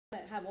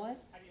Have what?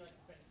 How do you like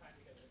to spend time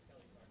together with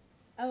Kelly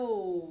Clarkson?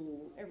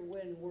 Oh,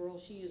 everywhere in the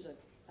world. She is a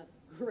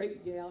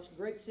great gal. She's a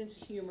great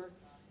sense of humor.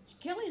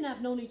 Kelly and I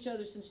have known each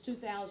other since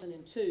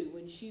 2002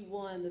 when she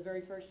won the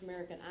very first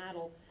American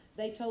Idol.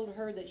 They told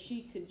her that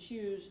she could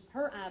choose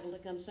her idol to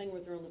come sing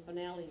with her on the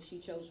finale, and she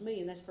chose me,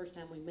 and that's the first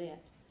time we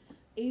met.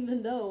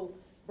 Even though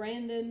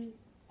Brandon,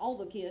 all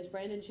the kids,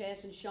 Brandon,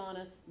 Chas, and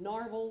Shauna,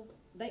 Narvel,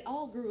 they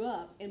all grew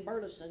up in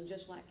Burleson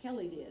just like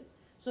Kelly did.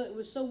 So it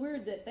was so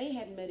weird that they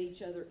hadn't met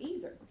each other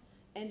either.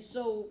 And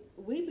so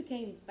we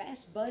became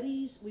fast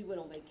buddies. We went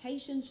on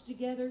vacations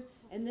together.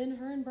 And then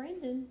her and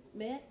Brandon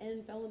met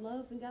and fell in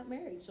love and got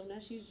married. So now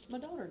she's my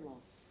daughter-in-law.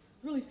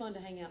 Really fun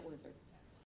to hang out with her.